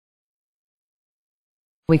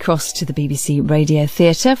We cross to the BBC Radio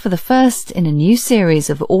Theatre for the first in a new series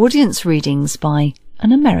of audience readings by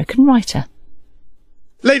an American writer.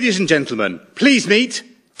 Ladies and gentlemen, please meet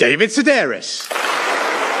David Sedaris.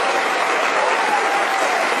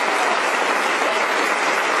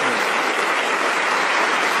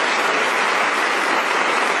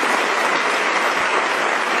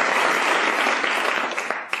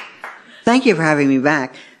 Thank you for having me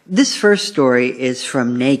back. This first story is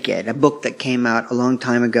from Naked, a book that came out a long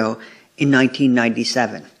time ago in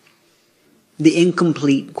 1997. The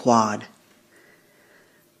Incomplete Quad.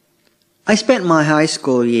 I spent my high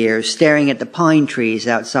school years staring at the pine trees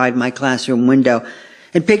outside my classroom window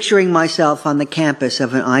and picturing myself on the campus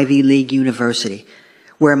of an Ivy League university,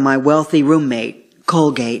 where my wealthy roommate,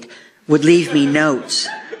 Colgate, would leave me notes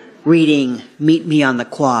reading, "Meet me on the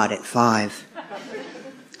quad at 5.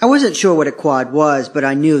 I wasn't sure what a quad was, but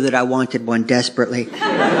I knew that I wanted one desperately.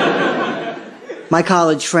 My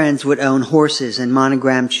college friends would own horses and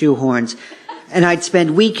monogrammed shoehorns, and I'd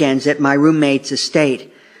spend weekends at my roommate's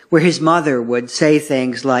estate, where his mother would say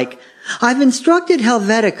things like, "I've instructed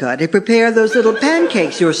Helvetica to prepare those little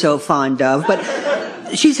pancakes you're so fond of, but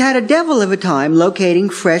she's had a devil of a time locating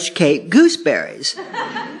fresh Cape gooseberries."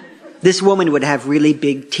 This woman would have really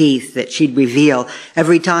big teeth that she'd reveal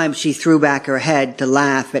every time she threw back her head to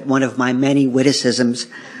laugh at one of my many witticisms.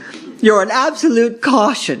 "You're an absolute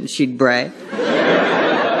caution," she'd bray.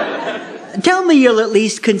 "Tell me you'll at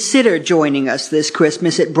least consider joining us this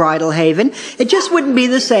Christmas at Bridal Haven. It just wouldn't be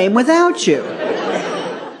the same without you."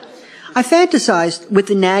 I fantasized with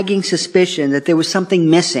the nagging suspicion that there was something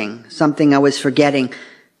missing, something I was forgetting.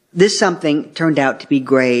 This something turned out to be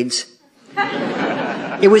grades.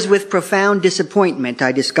 It was with profound disappointment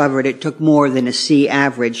I discovered it took more than a C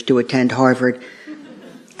average to attend Harvard.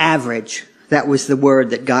 Average, that was the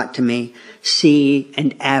word that got to me. C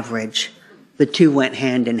and average. The two went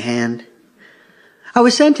hand in hand. I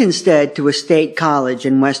was sent instead to a state college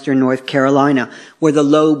in western North Carolina, where the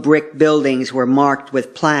low brick buildings were marked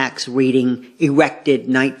with plaques reading, "Erected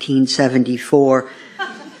 1974."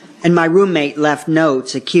 And my roommate left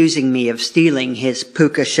notes accusing me of stealing his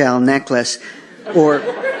puka shell necklace, or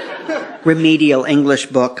remedial English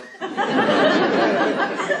book.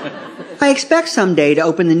 I expect someday to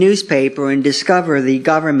open the newspaper and discover the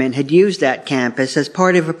government had used that campus as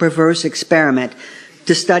part of a perverse experiment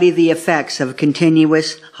to study the effects of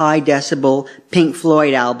continuous, high-decibel Pink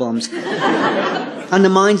Floyd albums on the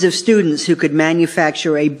minds of students who could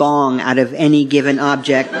manufacture a bong out of any given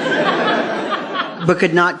object, but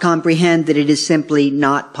could not comprehend that it is simply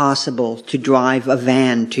not possible to drive a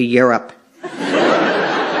van to Europe.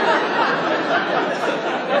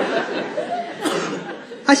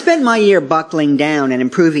 I spent my year buckling down and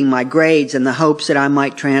improving my grades in the hopes that I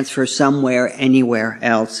might transfer somewhere, anywhere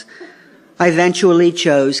else. I eventually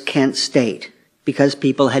chose Kent State because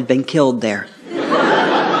people had been killed there.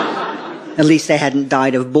 At least they hadn't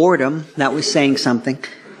died of boredom. That was saying something.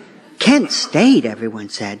 "Kent State," everyone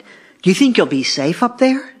said. "Do you think you'll be safe up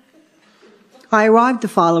there?" I arrived the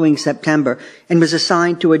following September and was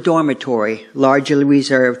assigned to a dormitory largely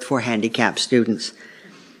reserved for handicapped students.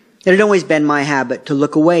 It had always been my habit to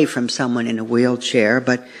look away from someone in a wheelchair,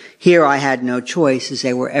 but here I had no choice as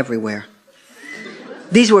they were everywhere.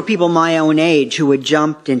 These were people my own age who had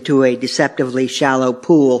jumped into a deceptively shallow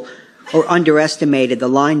pool or underestimated the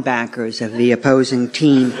linebackers of the opposing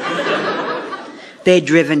team. They had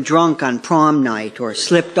driven drunk on prom night or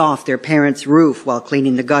slipped off their parents' roof while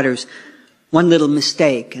cleaning the gutters. One little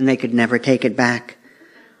mistake and they could never take it back.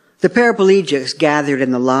 The paraplegics gathered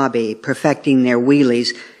in the lobby, perfecting their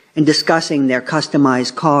wheelies and discussing their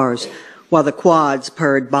customized cars, while the quads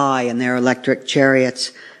purred by in their electric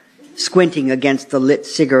chariots, squinting against the lit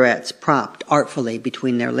cigarettes propped artfully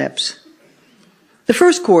between their lips. The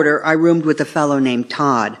first quarter, I roomed with a fellow named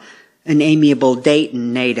Todd, an amiable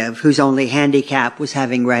Dayton native whose only handicap was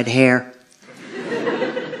having red hair.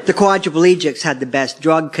 The quadriplegics had the best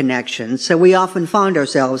drug connections, so we often found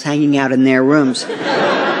ourselves hanging out in their rooms.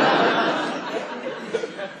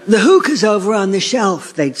 "The hookah's over on the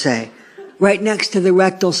shelf," they'd say, "right next to the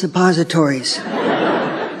rectal suppositories."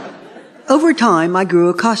 Over time, I grew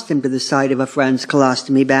accustomed to the sight of a friend's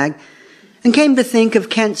colostomy bag and came to think of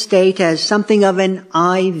Kent State as something of an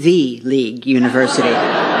Ivy League university.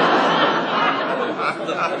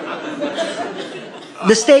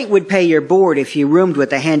 The state would pay your board if you roomed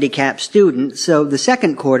with a handicapped student, so the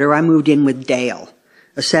second quarter I moved in with Dale,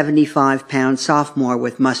 a 75-pound sophomore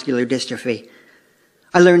with muscular dystrophy.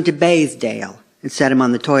 I learned to bathe Dale and set him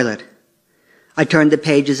on the toilet. I turned the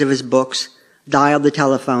pages of his books, dialed the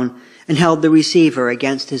telephone, and held the receiver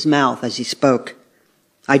against his mouth as he spoke.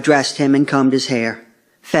 I dressed him and combed his hair,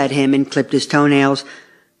 fed him and clipped his toenails,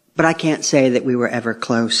 but I can't say that we were ever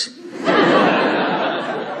close.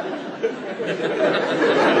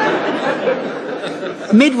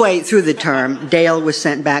 Midway through the term, Dale was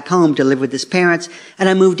sent back home to live with his parents, and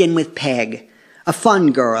I moved in with Peg, a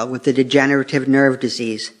fun girl with a degenerative nerve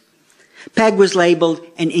disease. Peg was labeled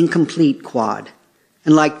an incomplete quad,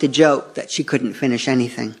 and liked to joke that she couldn't finish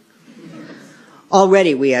anything.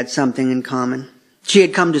 Already we had something in common. She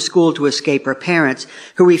had come to school to escape her parents,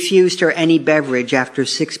 who refused her any beverage after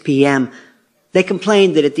 6 p.m. They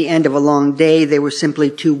complained that at the end of a long day, they were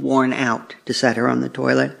simply too worn out to set her on the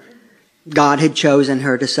toilet. God had chosen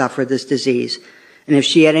her to suffer this disease, and if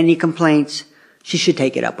she had any complaints, she should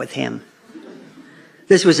take it up with him.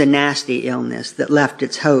 This was a nasty illness that left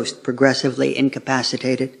its host progressively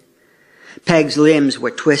incapacitated. Peg's limbs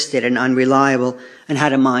were twisted and unreliable and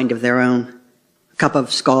had a mind of their own. A cup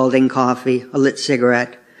of scalding coffee, a lit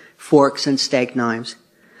cigarette, forks and steak knives.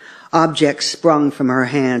 Objects sprung from her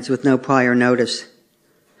hands with no prior notice.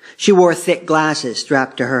 She wore thick glasses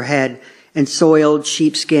strapped to her head and soiled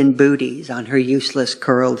sheepskin booties on her useless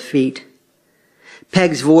curled feet.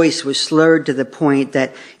 Peg's voice was slurred to the point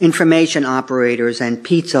that information operators and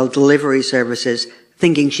pizza delivery services,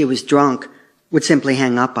 thinking she was drunk, would simply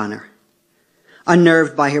hang up on her.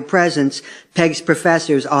 Unnerved by her presence, Peg's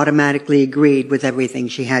professors automatically agreed with everything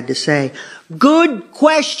she had to say. "Good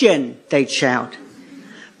question," they'd shout.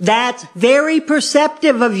 "That's very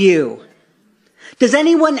perceptive of you. Does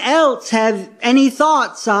anyone else have any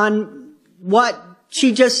thoughts on what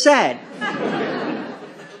she just said?"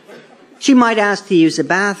 She might ask to use the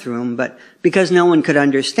bathroom, but because no one could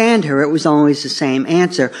understand her, it was always the same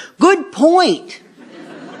answer. "Good point.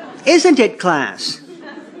 Isn't it, class?"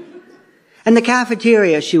 In the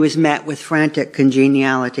cafeteria, she was met with frantic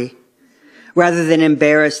congeniality. Rather than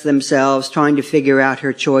embarrass themselves trying to figure out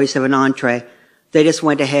her choice of an entree, they just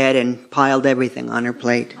went ahead and piled everything on her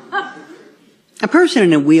plate. A person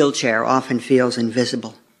in a wheelchair often feels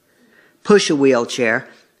invisible. Push a wheelchair,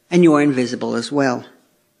 and you're invisible as well.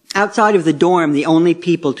 Outside of the dorm, the only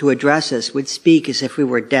people to address us would speak as if we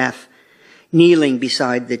were deaf, kneeling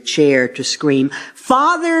beside the chair to scream,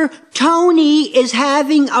 "Father Tony is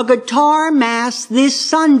having a guitar mass this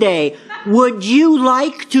Sunday. Would you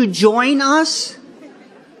like to join us?"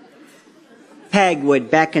 Peg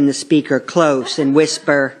would beckon the speaker close and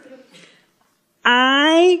whisper,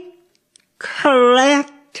 "I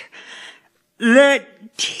collect the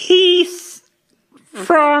teeth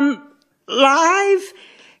from live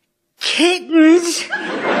kittens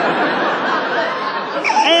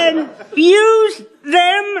and use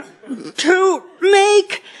them to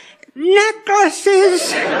make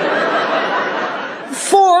necklaces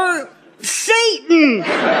for Satan."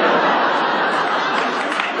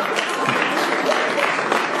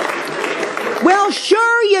 "Well,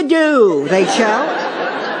 sure you do," they shout.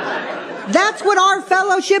 "That's what our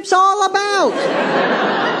fellowship's all about."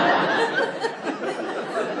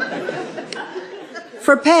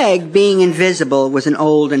 For Peg, being invisible was an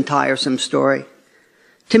old and tiresome story.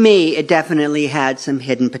 To me, it definitely had some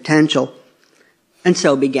hidden potential. And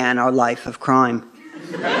so began our life of crime.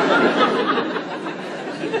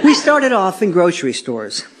 We started off in grocery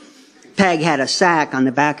stores. Peg had a sack on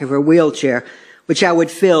the back of her wheelchair, which I would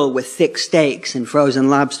fill with thick steaks and frozen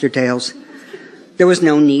lobster tails. There was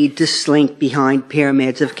no need to slink behind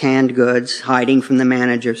pyramids of canned goods, hiding from the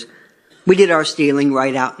managers. We did our stealing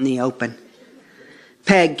right out in the open.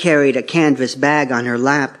 Peg carried a canvas bag on her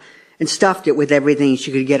lap and stuffed it with everything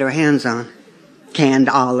she could get her hands on. Canned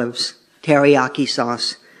olives, teriyaki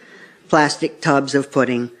sauce, plastic tubs of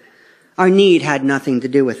pudding. Our need had nothing to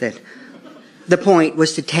do with it. The point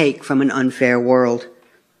was to take from an unfair world.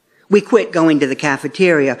 We quit going to the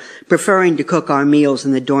cafeteria, preferring to cook our meals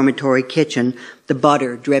in the dormitory kitchen, the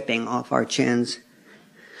butter dripping off our chins.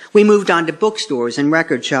 We moved on to bookstores and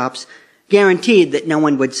record shops, guaranteed that no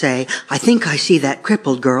one would say, "I think I see that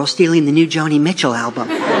crippled girl stealing the new Joni Mitchell album."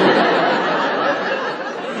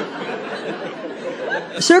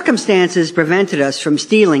 Circumstances prevented us from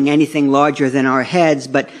stealing anything larger than our heads,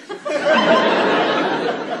 but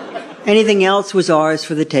anything else was ours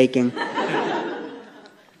for the taking.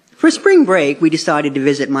 For spring break, we decided to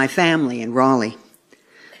visit my family in Raleigh.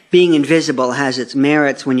 Being invisible has its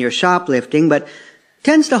merits when you're shoplifting, but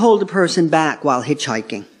tends to hold a person back while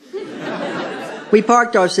hitchhiking. We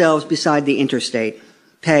parked ourselves beside the interstate,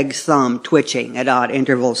 Peg's thumb twitching at odd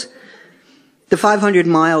intervals. The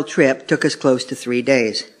 500-mile trip took us close to 3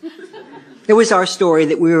 days. It was our story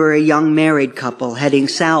that we were a young married couple heading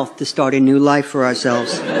south to start a new life for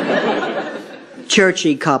ourselves.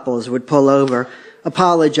 Churchy couples would pull over,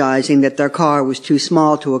 apologizing that their car was too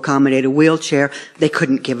small to accommodate a wheelchair. They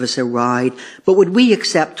couldn't give us a ride, but would we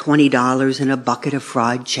accept $20 and a bucket of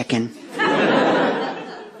fried chicken?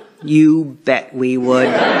 You bet we would.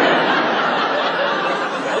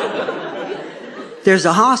 There's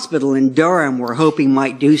a hospital in Durham we're hoping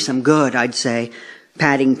might do some good, I'd say,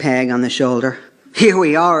 patting Peg on the shoulder. Here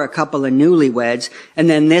we are, a couple of newlyweds, and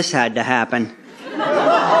then this had to happen.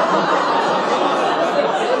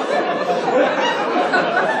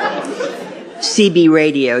 CB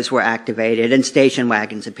radios were activated and station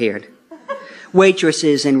wagons appeared.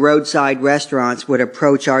 Waitresses in roadside restaurants would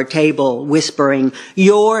approach our table whispering,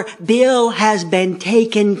 "Your bill has been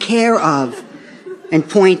taken care of," and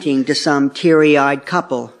pointing to some teary-eyed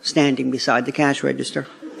couple standing beside the cash register.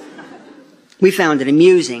 We found it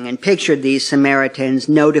amusing and pictured these Samaritans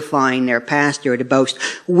notifying their pastor to boast,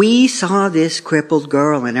 "We saw this crippled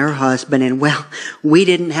girl and her husband, and well, we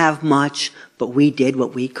didn't have much, but we did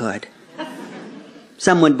what we could."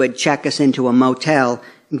 Someone would check us into a motel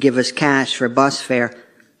and give us cash for bus fare,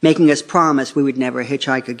 making us promise we would never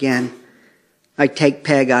hitchhike again. I'd take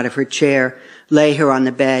Peg out of her chair, lay her on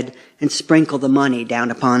the bed, and sprinkle the money down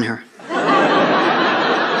upon her.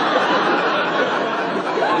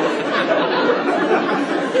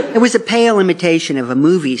 It was a pale imitation of a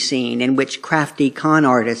movie scene in which crafty con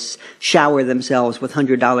artists shower themselves with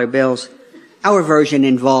 $100 bills. Our version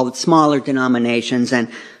involved smaller denominations and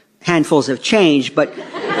handfuls of change, but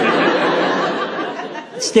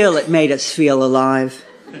still it made us feel alive.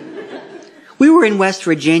 We were in West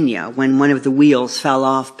Virginia when one of the wheels fell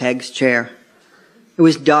off Peg's chair. It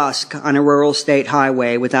was dusk on a rural state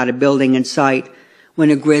highway without a building in sight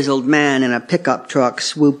when a grizzled man in a pickup truck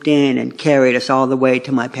swooped in and carried us all the way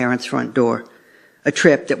to my parents' front door, a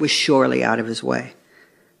trip that was surely out of his way.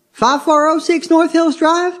 5406 North Hills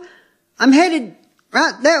Drive? I'm headed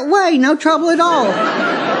right that way, no trouble at all.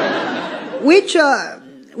 Which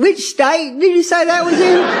state did you say that was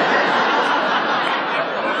in?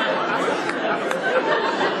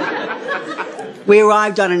 We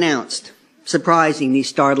arrived unannounced, surprising these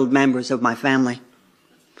startled members of my family.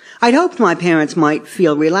 I'd hoped my parents might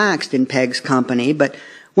feel relaxed in Peg's company, but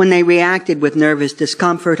when they reacted with nervous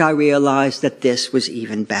discomfort, I realized that this was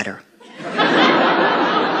even better.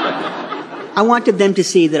 I wanted them to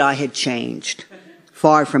see that I had changed.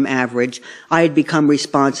 Far from average, I had become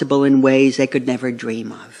responsible in ways they could never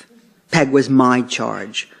dream of. Peg was my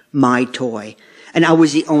charge, my toy, and I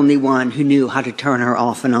was the only one who knew how to turn her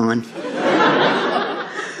off and on.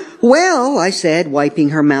 "Well," I said, wiping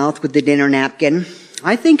her mouth with the dinner napkin,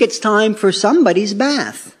 "I think it's time for somebody's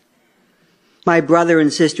bath." My brother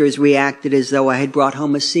and sisters reacted as though I had brought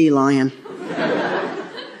home a sea lion.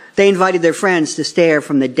 They invited their friends to stare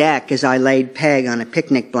from the deck as I laid Peg on a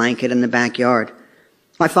picnic blanket in the backyard.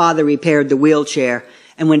 My father repaired the wheelchair,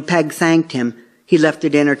 and when Peg thanked him, he left the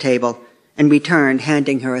dinner table and returned,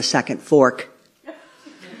 handing her a second fork.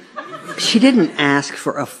 "She didn't ask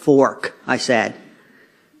for a fork," I said.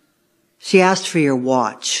 "She asked for your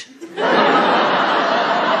watch."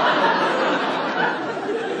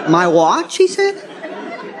 "My watch?" he said.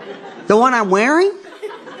 "The one I'm wearing?"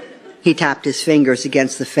 He tapped his fingers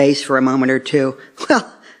against the face for a moment or two.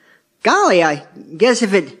 "Well, golly, I guess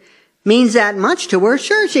if it means that much to her,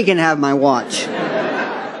 sure, she can have my watch."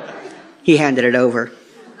 He handed it over.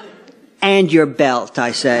 "And your belt,"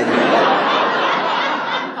 I said.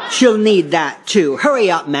 "She'll need that, too. Hurry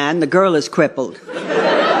up, man. The girl is crippled."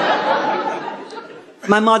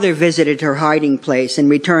 My mother visited her hiding place and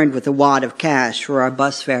returned with a wad of cash for our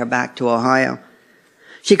bus fare back to Ohio.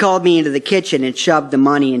 She called me into the kitchen and shoved the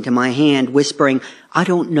money into my hand, whispering, "I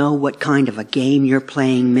don't know what kind of a game you're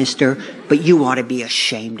playing, mister, but you ought to be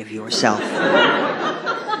ashamed of yourself."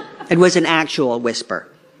 It was an actual whisper,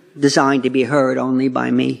 designed to be heard only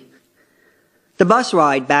by me. The bus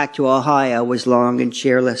ride back to Ohio was long and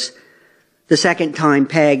cheerless. The second time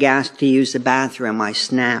Peg asked to use the bathroom, I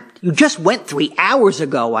snapped. "You just went 3 hours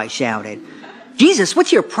ago," I shouted. "Jesus,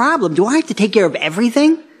 what's your problem? Do I have to take care of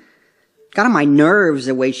everything?" Got on my nerves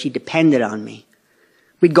the way she depended on me.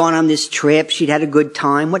 We'd gone on this trip. She'd had a good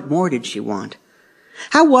time. What more did she want?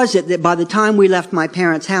 How was it that by the time we left my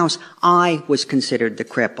parents' house, I was considered the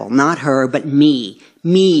cripple? Not her, but me.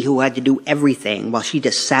 Me who had to do everything while she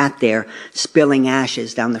just sat there spilling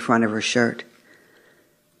ashes down the front of her shirt.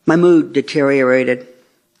 My mood deteriorated.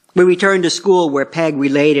 We returned to school where Peg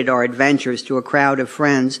related our adventures to a crowd of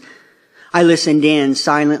friends. I listened in,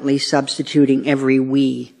 silently substituting every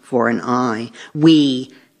we for an I. We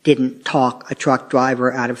didn't talk a truck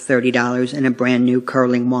driver out of $30 and a brand new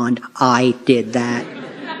curling wand. I did that.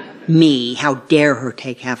 Me, how dare her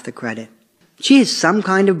take half the credit. "She is some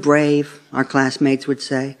kind of brave," our classmates would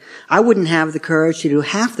say. "I wouldn't have the courage to do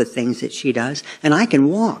half the things that she does, and I can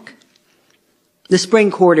walk." The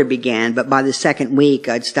spring quarter began, but by the second week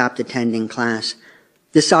I'd stopped attending class,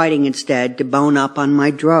 deciding instead to bone up on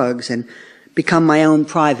my drugs and become my own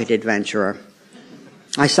private adventurer.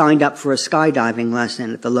 I signed up for a skydiving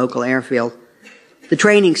lesson at the local airfield. The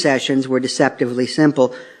training sessions were deceptively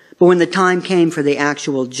simple, but when the time came for the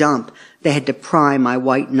actual jump, they had to pry my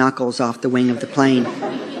white knuckles off the wing of the plane.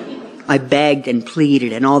 I begged and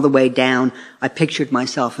pleaded, and all the way down, I pictured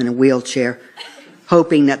myself in a wheelchair,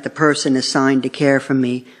 hoping that the person assigned to care for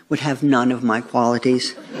me would have none of my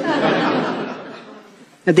qualities.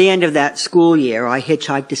 At the end of that school year, I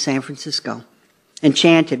hitchhiked to San Francisco,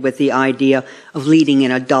 enchanted with the idea of leading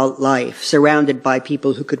an adult life, surrounded by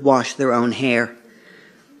people who could wash their own hair.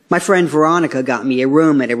 My friend Veronica got me a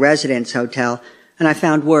room at a residence hotel, and I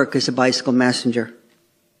found work as a bicycle messenger.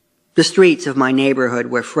 The streets of my neighborhood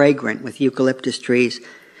were fragrant with eucalyptus trees,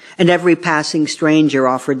 and every passing stranger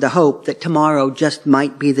offered the hope that tomorrow just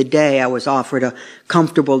might be the day I was offered a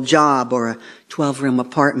comfortable job or a 12-room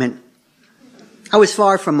apartment. I was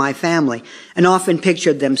far from my family and often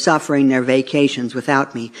pictured them suffering their vacations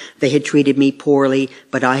without me. They had treated me poorly,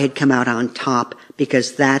 but I had come out on top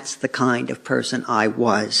because that's the kind of person I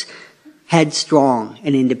was. Headstrong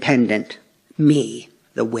and independent. Me,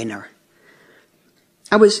 the winner.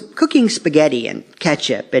 I was cooking spaghetti and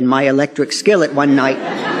ketchup in my electric skillet one night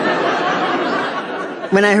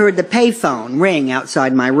when I heard the payphone ring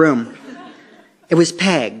outside my room. It was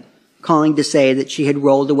Peg calling to say that she had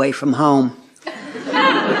rolled away from home.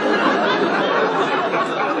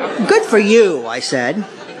 "Good for you," I said.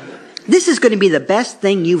 "This is going to be the best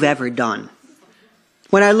thing you've ever done."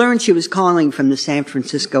 When I learned she was calling from the San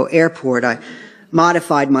Francisco airport, I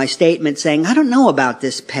modified my statement saying, "I don't know about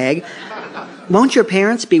this, Peg. Won't your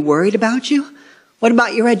parents be worried about you? What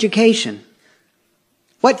about your education?"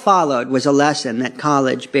 What followed was a lesson that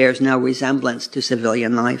college bears no resemblance to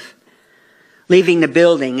civilian life. Leaving the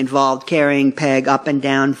building involved carrying Peg up and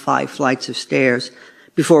down 5 flights of stairs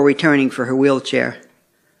before returning for her wheelchair.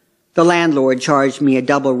 The landlord charged me a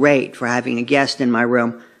double rate for having a guest in my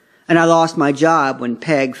room, and I lost my job when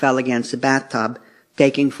Peg fell against the bathtub,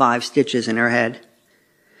 taking 5 stitches in her head.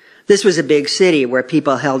 This was a big city where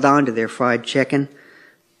people held on to their fried chicken.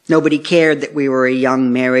 Nobody cared that we were a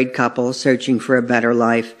young married couple searching for a better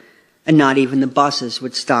life, and not even the buses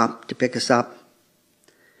would stop to pick us up.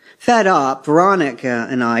 Fed up, Veronica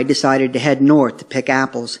and I decided to head north to pick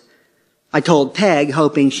apples. I told Peg,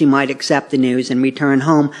 hoping she might accept the news and return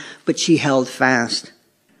home, but she held fast.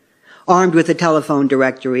 Armed with a telephone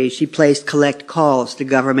directory, she placed collect calls to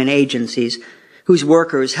government agencies, whose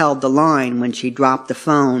workers held the line when she dropped the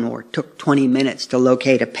phone or took 20 minutes to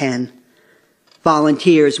locate a pen.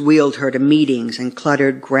 Volunteers wheeled her to meetings and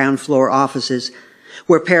cluttered ground floor offices,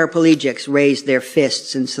 where paraplegics raised their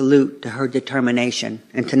fists in salute to her determination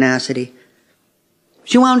and tenacity.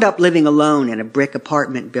 She wound up living alone in a brick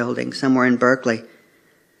apartment building somewhere in Berkeley.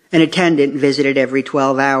 An attendant visited every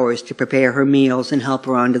 12 hours to prepare her meals and help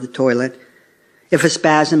her onto the toilet. If a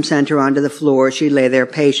spasm sent her onto the floor, she lay there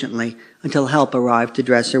patiently until help arrived to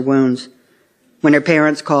dress her wounds. When her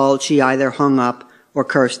parents called, she either hung up or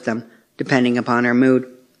cursed them, depending upon her mood.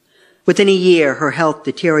 Within a year, her health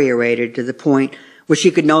deteriorated to the point where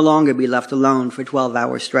she could no longer be left alone for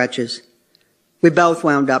 12-hour stretches. We both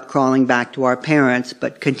wound up crawling back to our parents,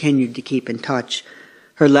 but continued to keep in touch,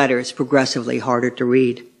 her letters progressively harder to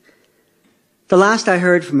read. The last I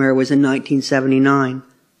heard from her was in 1979,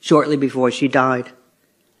 shortly before she died.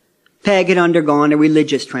 Peg had undergone a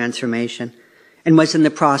religious transformation and was in the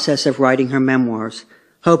process of writing her memoirs,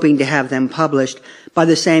 hoping to have them published by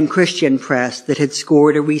the same Christian press that had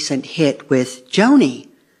scored a recent hit with Joni,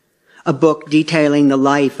 a book detailing the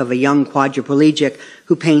life of a young quadriplegic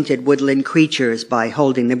who painted woodland creatures by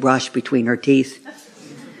holding the brush between her teeth.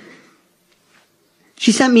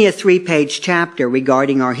 She sent me a 3-page chapter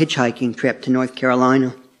regarding our hitchhiking trip to North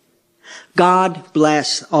Carolina. "God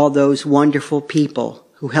bless all those wonderful people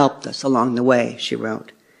who helped us along the way," she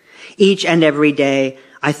wrote. "Each and every day,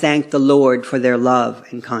 I thank the Lord for their love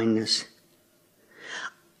and kindness."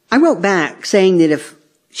 I wrote back saying that if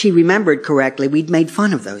she remembered correctly, we'd made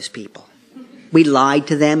fun of those people. We lied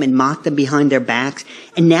to them and mocked them behind their backs,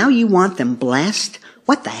 and now you want them blessed?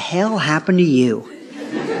 What the hell happened to you?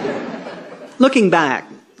 Looking back,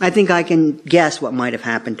 I think I can guess what might have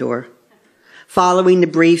happened to her. Following the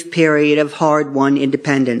brief period of hard-won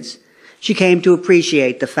independence, she came to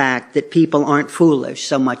appreciate the fact that people aren't foolish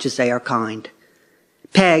so much as they are kind.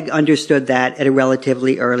 Peg understood that at a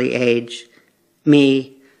relatively early age.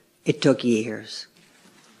 Me, it took years.